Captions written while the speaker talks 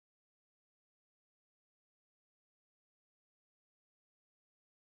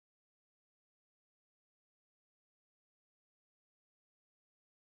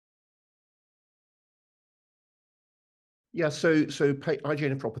Yeah, IgA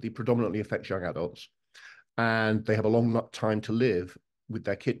nephropathy predominantly affects young adults, and they have a long time to live with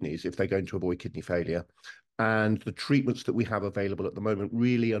their kidneys if they're going to avoid kidney failure. And the treatments that we have available at the moment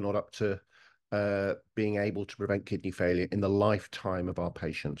really are not up to being able to prevent kidney failure in the lifetime of our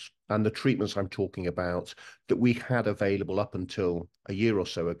patients. And the treatments I'm talking about that we had available up until a year or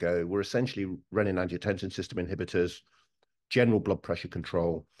so ago were essentially renin-angiotensin system inhibitors, general blood pressure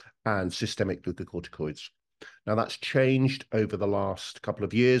control, and systemic glucocorticoids. Now that's changed over the last couple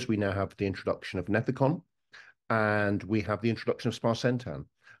of years. We now have the introduction of Nefecon, and we have the introduction of Sparsentan.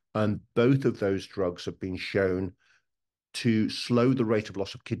 And both of those drugs have been shown to slow the rate of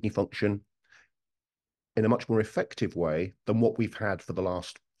loss of kidney function in a much more effective way than what we've had for the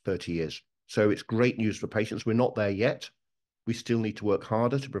last 30 years. So it's great news for patients. We're not there yet. We still need to work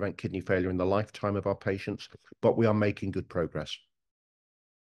harder to prevent kidney failure in the lifetime of our patients, but we are making good progress.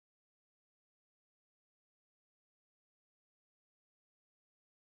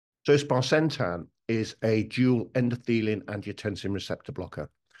 So Sparsentan is a dual endothelin angiotensin receptor blocker.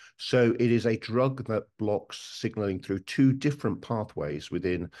 So it is a drug that blocks signaling through two different pathways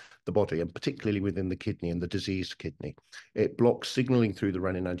within the body, and particularly within the kidney and the diseased kidney. It blocks signaling through the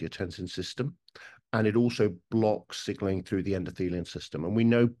renin-angiotensin system, and it also blocks signaling through the endothelial system. And we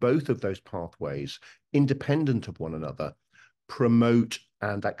know both of those pathways, independent of one another, promote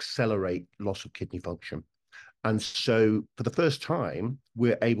and accelerate loss of kidney function. And so for the first time,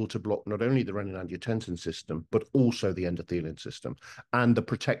 we're able to block not only the renin-angiotensin system, but also the endothelial system. And the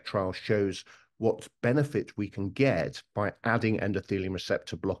PROTECT trial shows what benefit we can get by adding endothelial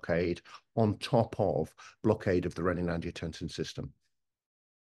receptor blockade on top of blockade of the renin-angiotensin system.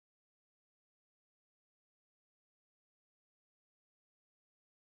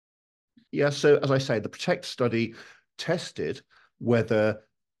 Yeah, so as I say, the PROTECT study tested whether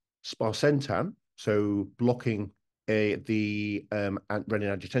Sparsentan, so blocking the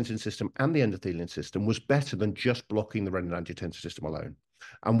renin-angiotensin system and the endothelial system, was better than just blocking the renin-angiotensin system alone.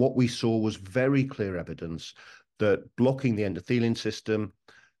 And what we saw was very clear evidence that blocking the endothelial system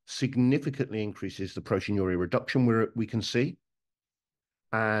significantly increases the proteinuria reduction we can see.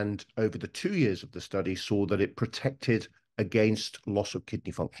 And over the 2 years of the study, saw that it protected against loss of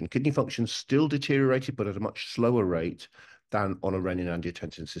kidney function. Kidney function still deteriorated, but at a much slower rate than on a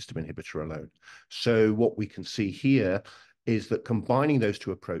renin-angiotensin system inhibitor alone. So what we can see here is that combining those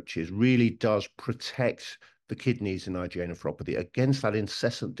two approaches really does protect the kidneys in IgA nephropathy against that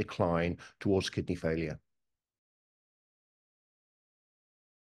incessant decline towards kidney failure.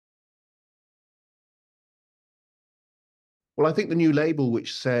 Well, I think the new label,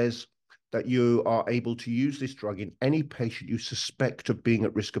 which says that you are able to use this drug in any patient you suspect of being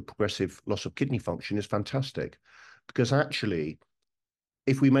at risk of progressive loss of kidney function, is fantastic. Because actually,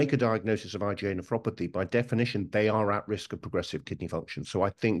 if we make a diagnosis of IgA nephropathy, by definition, they are at risk of progressive kidney function. So I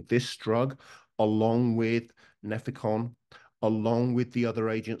think this drug, along with Nefecon, along with the other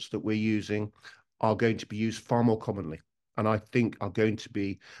agents that we're using, are going to be used far more commonly. And I think we're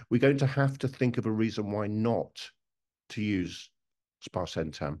going to have to think of a reason why not to use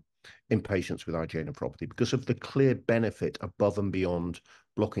Sparsentan in patients with IgA nephropathy because of the clear benefit above and beyond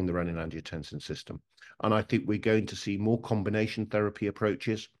blocking the renin-angiotensin system. And I think we're going to see more combination therapy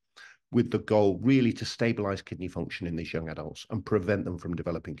approaches with the goal really to stabilize kidney function in these young adults and prevent them from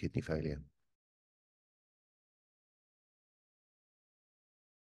developing kidney failure.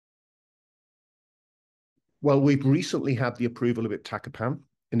 Well, we've recently had the approval of iptacopan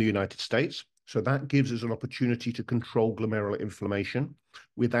in the United States. So that gives us an opportunity to control glomerular inflammation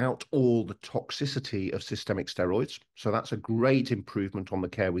without all the toxicity of systemic steroids. So that's a great improvement on the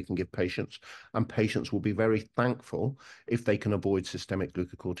care we can give patients, and patients will be very thankful if they can avoid systemic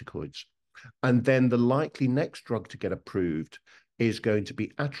glucocorticoids. And then the likely next drug to get approved is going to be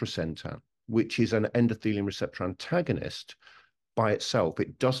atrasentan, which is an endothelial receptor antagonist by itself.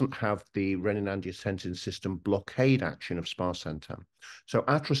 It doesn't have the renin-angiotensin system blockade action of sparsentan. So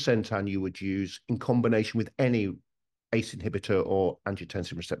atrasentan you would use in combination with any ACE inhibitor or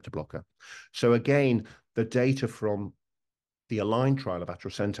angiotensin receptor blocker. So again, the data from the ALIGN trial of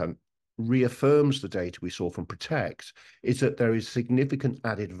atrasentan reaffirms the data we saw from PROTECT, is that there is significant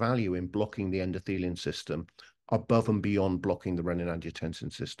added value in blocking the endothelial system above and beyond blocking the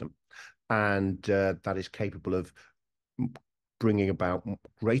renin-angiotensin system. And that is capable of bringing about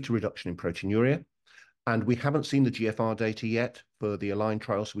greater reduction in proteinuria. And we haven't seen the GFR data yet for the ALIGN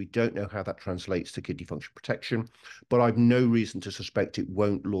trial, so we don't know how that translates to kidney function protection, but I've no reason to suspect it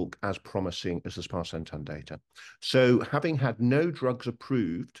won't look as promising as the sparsentan data. So having had no drugs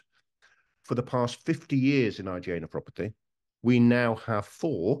approved for the past 50 years in IgA nephropathy, we now have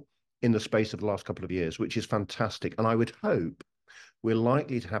 4 in the space of the last couple of years, which is fantastic. And I would hope we're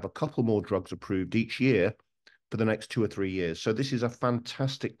likely to have a couple more drugs approved each year for the next 2 or 3 years. So this is a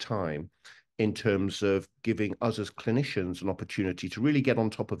fantastic time in terms of giving us as clinicians an opportunity to really get on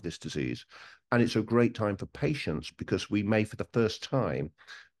top of this disease. And it's a great time for patients because we may, for the first time,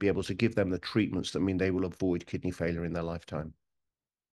 be able to give them the treatments that mean they will avoid kidney failure in their lifetime.